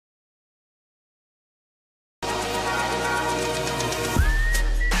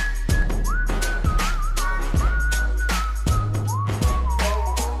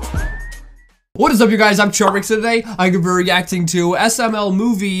What is up, you guys? I'm Charmx. Today I'm going to be reacting to SML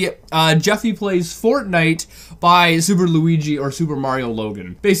movie Jeffy Plays Fortnite by Super Luigi or Super Mario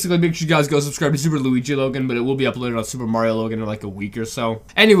Logan. Basically, make sure you guys go subscribe to Super Luigi Logan, but it will be uploaded on Super Mario Logan in like a week or so.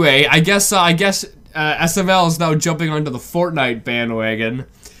 Anyway, I guess SML is now jumping onto the Fortnite bandwagon.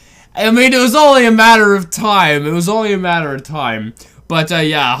 I mean, it was only a matter of time. But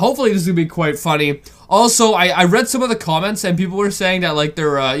yeah, hopefully this is gonna be quite funny. Also, I read some of the comments and people were saying that like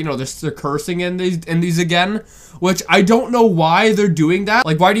they're you know, they're cursing in these again, which I don't know why they're doing that.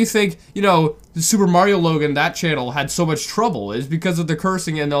 Like, why do you think, you know, the Super Mario Logan, that channel, had so much trouble? It's because of the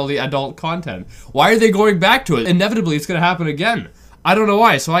cursing and all the adult content. Why are they going back to it? Inevitably, it's gonna happen again. I don't know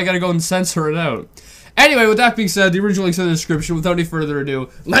why, so I gotta go and censor it out. Anyway, with that being said, the original link's in the description. Without any further ado,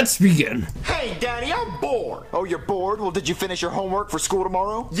 let's begin. Hey, Daddy, I'm bored. Oh, you're bored? Well, did you finish your homework for school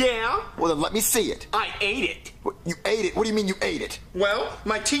tomorrow? Yeah. Well, then let me see it. I ate it. What, you ate it? What do you mean you ate it? Well,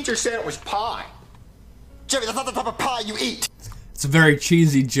 my teacher said it was pie. Jeffy, that's not the type of pie you eat. It's a very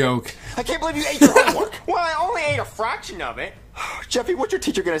cheesy joke. I can't believe you ate your homework. Well, I only ate a fraction of it. Jeffy, what's your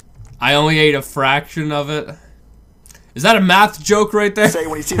teacher gonna I only ate a fraction of it. Is that a math joke right there? say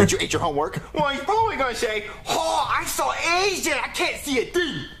when he sees that you ate your homework? Well, he's probably gonna say, "Oh, I saw Asian. I can't see a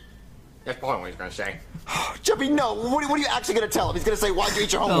thing." That's probably what he's gonna say. Jeffy, no. What are you actually gonna tell him? He's gonna say, why'd you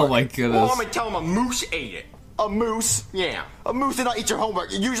eat your homework? Oh my goodness. Well, I'm gonna tell him a moose ate it. A moose? Yeah. A moose did not eat your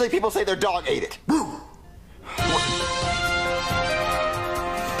homework. Usually people say their dog ate it.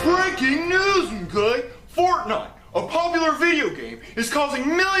 Breaking news, okay? Fortnite, a popular video game, is causing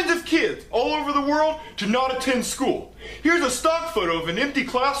millions of kids all over the world to not attend school. Here's a stock photo of an empty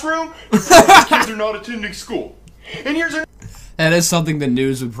classroom to prove the kids are not attending school. And here's That is something the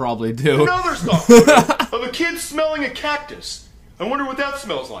news would probably do. another stock photo of a kid smelling a cactus. I wonder what that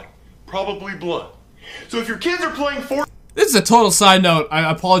smells like. Probably blood. So if your kids are playing Fortnite... This is a total side note. I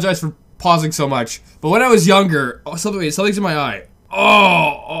apologize for pausing so much. But when I was younger... Oh, something's in my eye.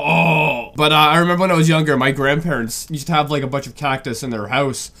 Oh. But I remember when I was younger, my grandparents used to have like a bunch of cactus in their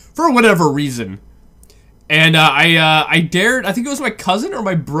house for whatever reason. And I dared, I think it was my cousin or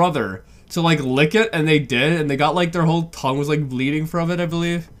my brother, to like lick it, and they did, and they got like their whole tongue was like bleeding from it, I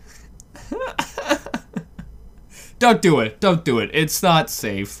believe. Don't do it. Don't do it. It's not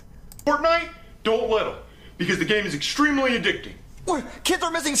safe. Fortnite, don't let them. Because the game is extremely addicting. What? Kids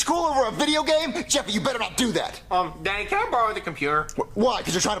are missing school over a video game? Jeffy, you better not do that. Daddy, can I borrow the computer? Why?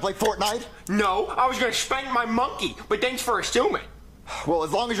 Because you're trying to play Fortnite? No, I was gonna spank my monkey, but thanks for assuming. Well,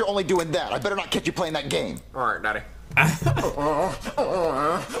 as long as you're only doing that, I better not catch you playing that game. All right, Daddy. All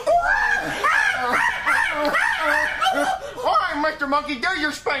right, Mr. Monkey, do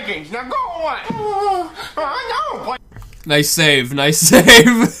your spankings. Now go away. I know. Nice save. Nice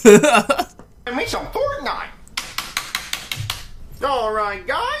save. Play me some Fortnite. All right,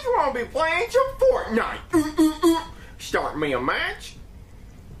 guys, we're gonna be playing some Fortnite. Start me a match.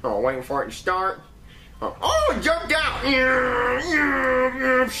 Oh, waiting for it to start. Oh, it jumped out.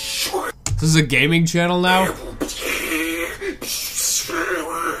 This is a gaming channel now?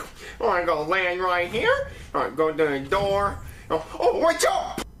 Oh, I'm gonna land right here. All right, go to the door. Oh, what's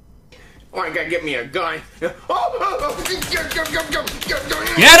up? Oh, I gotta get me a gun. Oh,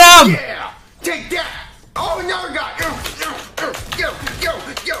 Get him! yeah, take that. Oh, another guy.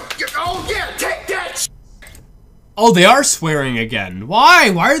 Oh, yeah, take that. Oh, they are swearing again.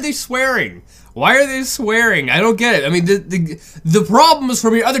 Why? Why are they swearing? Why are they swearing? I don't get it. I mean, the problems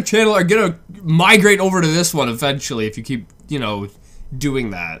from your other channel are gonna migrate over to this one eventually if you keep, you know,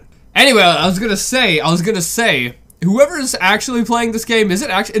 doing that. Anyway, I was gonna say, whoever is actually playing this game,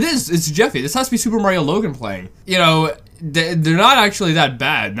 it's Jeffy. This has to be Super Mario Logan playing. You know, they're not actually that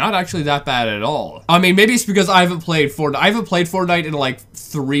bad. Not actually that bad at all. I mean, maybe it's because I haven't played Fortnite in like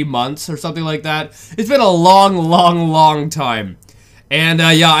 3 months or something like that. It's been a long time. And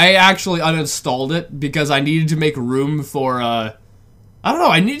yeah, I actually uninstalled it because I needed to make room for, I don't know,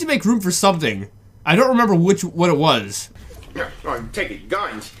 I needed to make room for something. I don't remember what it was. I'm taking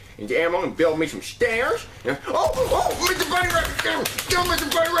guns and ammo and build me some stairs. Oh, Mr. Bunny Rabbit, go, Mr.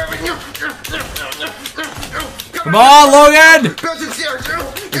 Bunny Rabbit. Come on, Logan! Build some stairs.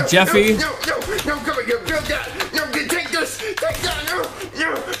 Jeffy. No, come on, build that. No, take this, take that.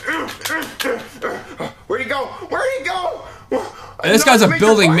 Where'd he go? Where'd he go? This guy's a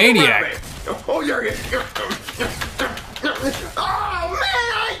building maniac. Oh, there he is. Oh, man,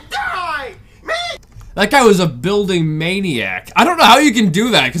 I died! Man! That guy was a building maniac. I don't know how you can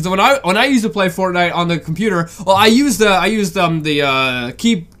do that, because when I used to play Fortnite on the computer, well, I used the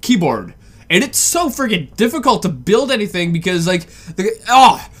keyboard, and it's so freaking difficult to build anything because like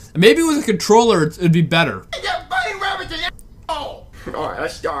maybe with a controller it'd be better. All right,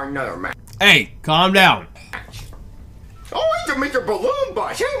 let's start another match. Hey, calm down. Oh, it's Mr. Balloon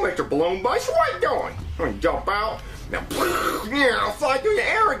Bus. Hey, Mr. Balloon Bus, what are you doing? I'm gonna jump out. Now, yeah, I'll fly through the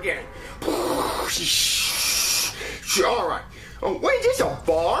air again. All right. Oh, wait, is this a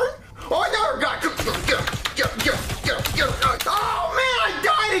barn? Oh, another guy. Oh, man, I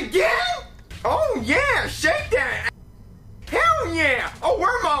died again? Oh, yeah, shake that. Hell yeah. Oh,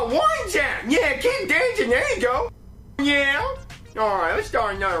 where my wines at? Yeah, keep dancing. There you go. Yeah. All right, let's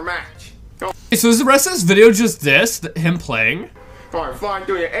start another match. So is the rest of this video just this, him playing? All right, flying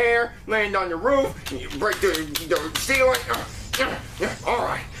through the air, land on the roof, break through the ceiling. All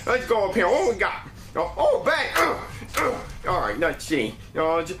right, let's go up here. What we got? Oh, bang. All right, let's see.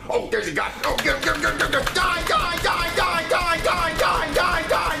 Oh, there's a guy. Oh, die.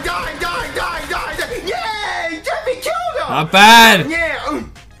 Yay! Jeffy killed him! Not bad! Yeah!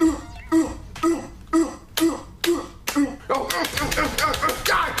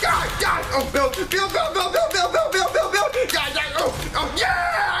 Oh, Bill! Oh,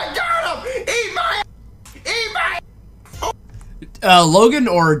 yeah! I got him! Eat my! Logan,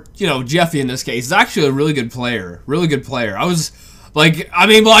 or, you know, Jeffy in this case, is actually a really good player. Really good player. I was, like, I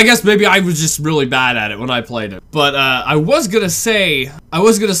mean, well, I guess maybe I was just really bad at it when I played it. But, I was gonna say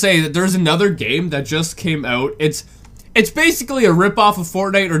that there's another game that just came out. It's basically a ripoff of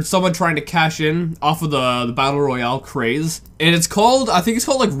Fortnite, or someone trying to cash in off of the Battle Royale craze. And it's called, I think it's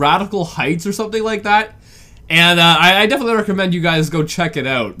called, like, Radical Heights or something like that. And, I definitely recommend you guys go check it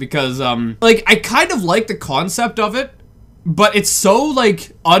out, because, like, I kind of like the concept of it, but it's so,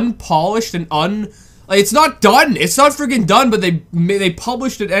 like, unpolished and like, it's not done. It's not freaking done, but they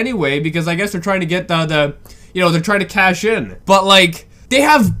published it anyway, because I guess they're trying to get you know, they're trying to cash in. But, like, they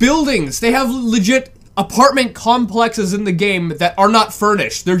have buildings. They have legit apartment complexes in the game that are not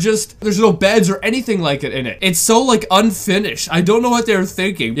furnished. There's no beds or anything like it in it. It's so, like, unfinished. I don't know what they're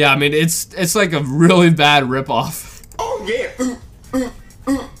thinking. Yeah, I mean, it's like a really bad ripoff. Oh, yeah.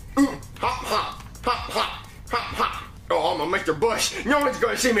 Hop, hop, hop, hop, hop, hop. Oh, I'm a Mr. Bush. No one's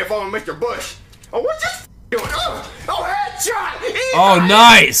gonna see me if I'm a Mr. Bush. Oh, what's this doing? Oh, headshot! Oh,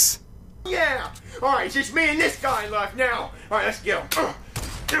 nice! Yeah! Alright, it's just me and this guy left now. Alright, let's get him.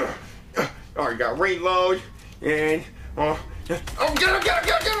 Alright, got reload. And, get him!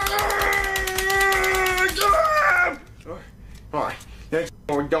 Alright, that's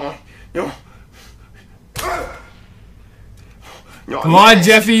what we're done. Come on,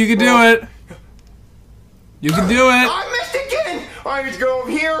 Jeffy, you can do it. You can do it. I missed again! Alright, let's go over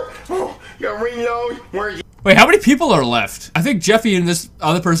here. Got reload. Where's he? Wait, how many people are left? I think Jeffy and this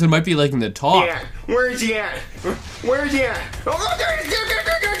other person might be, like, in the top. Yeah. Where is he at? Where is he at? Oh, there he is!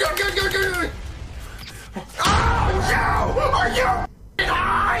 Oh, no! Are you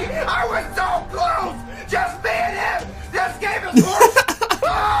high? I was so close! Just me and him! This game is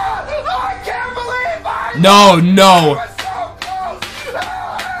horrible! I can't believe No. I was so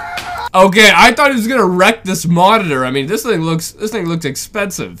close! Okay, I thought he was gonna wreck this monitor. I mean, this thing looks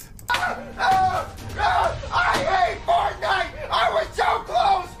expensive. I hate Fortnite! I was so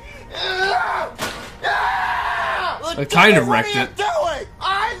close! I kind of wrecked it. What are you doing?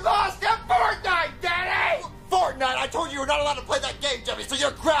 I lost at Fortnite, Daddy! Fortnite, I told you you're not allowed to play that game, Jeffy, so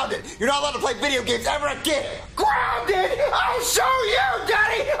you're grounded. You're not allowed to play video games ever again. Grounded? I'll show you,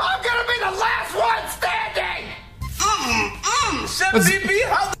 Daddy! I'm gonna be the last one standing! Chef VP,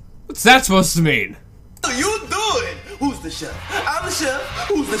 how What's that supposed to mean? the you doing? Who's the chef? I'm the chef.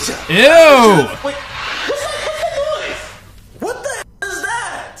 Who's the chef? Ew! Wait, what's that noise? What the hell is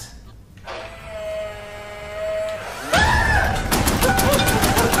that?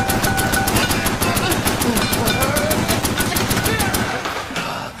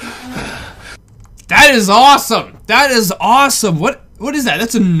 That is awesome! That is awesome! What is that?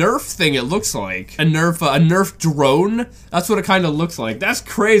 That's a Nerf thing, it looks like. A Nerf drone? That's what it kind of looks like. That's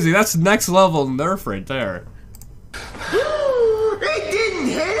crazy. That's next level Nerf right there. It didn't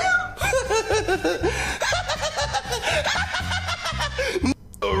hit him?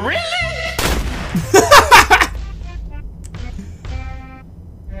 Really?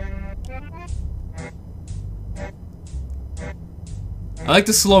 I like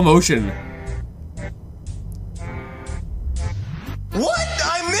the slow motion. What?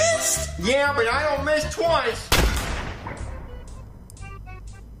 I missed? Yeah, but I don't miss twice.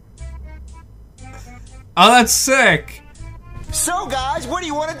 Oh, that's sick. So, guys, what do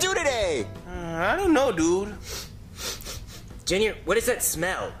you want to do today? I don't know, dude. Junior, what is that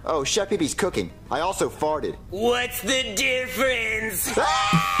smell? Oh, Chef Pee-Pee's cooking. I also farted. What's the difference?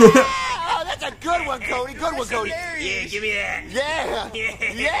 Oh, that's a good one, Cody. Good one, Cody. Yeah, give me that. Yeah.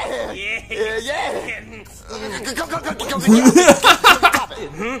 Yeah. Yeah.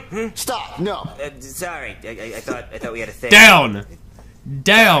 Stop. No. Sorry, I thought we had a thing. Down.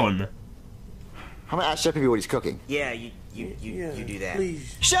 Down. I'm gonna ask Chef Baby what he's cooking. Yeah, you do that.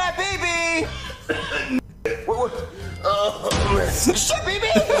 Please. Chef Baby! What? Chef Baby!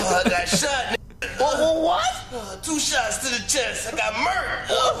 I got shot. What? 2 shots to the chest. I got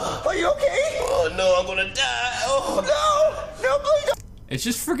murdered. Are you okay? Oh no, I'm gonna die. Oh No, please don't. It's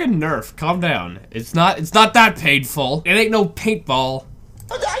just freaking Nerf. Calm down. It's not that painful. It ain't no paintball.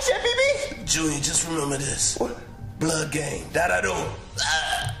 Die, Chef Baby! Junior, just remember this. Blood game. Da-da-do.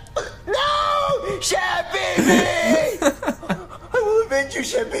 No! Chef Baby! I will avenge you,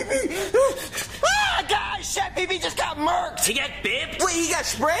 Chef Baby. Ah, guys! Chef Baby just got murked! He got bipped? Wait, he got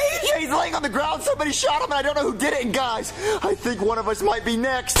sprayed? Yeah, he's laying on the ground. Somebody shot him, and I don't know who did it. And guys, I think one of us might be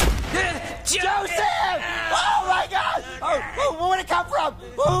next. Joseph! Oh my God! Oh, where'd it come from?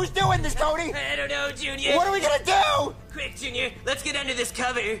 Who's doing this, Cody? I don't know, Junior. What are we gonna do? Quick, Junior, let's get under this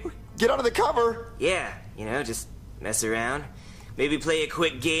cover. Get under the cover. Yeah, just mess around. Maybe play a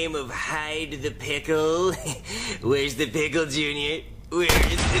quick game of hide the pickle. Where's the pickle, Junior? Where is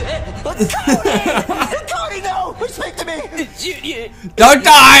it? Cody! Cody, no! Speak to me! Junior! Don't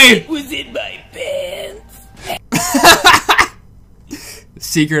die! It was in my pants. The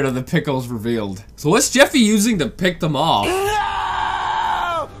secret of the pickles revealed. So what's Jeffy using to pick them off?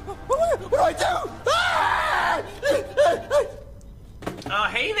 No! What do I do? Ah!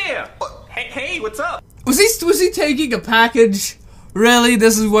 Hey there! Hey, what's up? Was he taking a package? Really?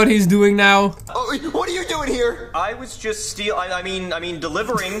 This is what he's doing now? Oh, what are you doing here? I was just I mean,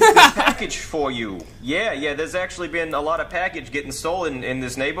 delivering this package for you. Yeah, there's actually been a lot of package getting stolen in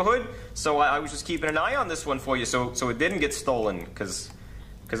this neighborhood, so I was just keeping an eye on this one for you, so it didn't get stolen, because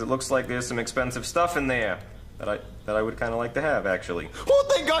it looks like there's some expensive stuff in there that I would kind of like to have, actually. Oh,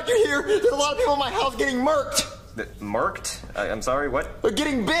 thank God you're here! There's a lot of people in my house getting murked! Murked? I'm sorry, what? They're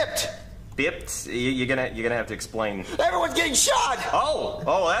getting bipped! Bipped? You're gonna have to explain. Everyone's getting shot!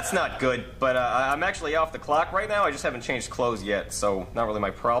 Oh, that's not good. But I'm actually off the clock right now. I just haven't changed clothes yet, so not really my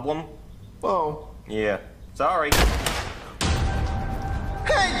problem. Oh. Yeah, sorry.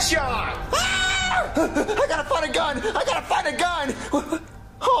 Headshot! Ah! I gotta find a gun! I gotta find a gun!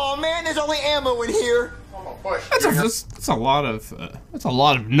 Oh man, there's only ammo in here. That's a lot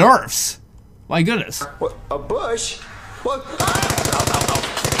of nerfs. My goodness. What? A bush? What?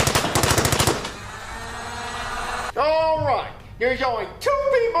 Alright, there's only 2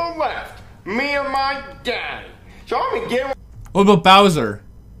 people left. Me and my daddy. So I'm gonna get him. What about Bowser?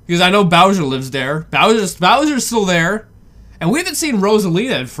 Because I know Bowser lives there. Bowser's still there. And we haven't seen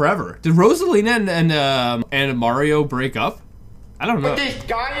Rosalina in forever. Did Rosalina and Mario break up? I don't know. with this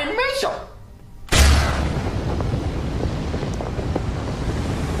guided missile.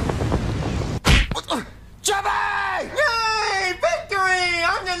 Jeffy! Yay! Victory!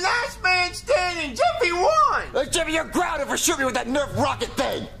 I'm the last man standing. Jeffy won! Jeffy, you're grounded for shooting me with that Nerf rocket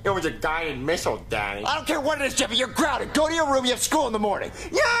thing! It was a guided missile, Daddy. I don't care what it is, Jeffy, you're grounded. Go to your room, you have school in the morning.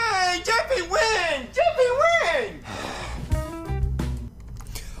 Yay! Jeffy wins! Jeffy wins!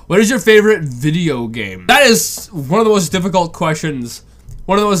 What is your favorite video game? That is one of the most difficult questions.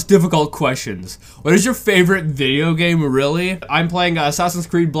 What is your favorite video game, really? I'm playing Assassin's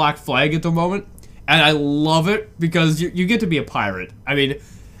Creed Black Flag at the moment, and I love it because you get to be a pirate. I mean,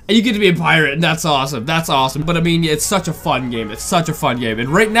 you get to be a pirate, and that's awesome. That's awesome. But I mean, it's such a fun game. It's such a fun game. And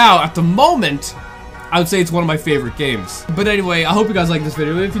right now, at the moment, I would say it's one of my favorite games. But anyway, I hope you guys liked this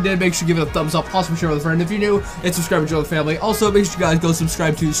video. If you did, make sure to give it a thumbs up. Possibly share with a friend. If you're new, and subscribe to join the family. Also, make sure you guys go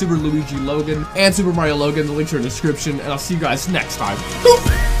subscribe to Super Luigi Logan and Super Mario Logan. The links are in the description. And I'll see you guys next time.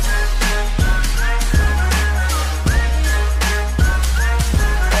 Boop.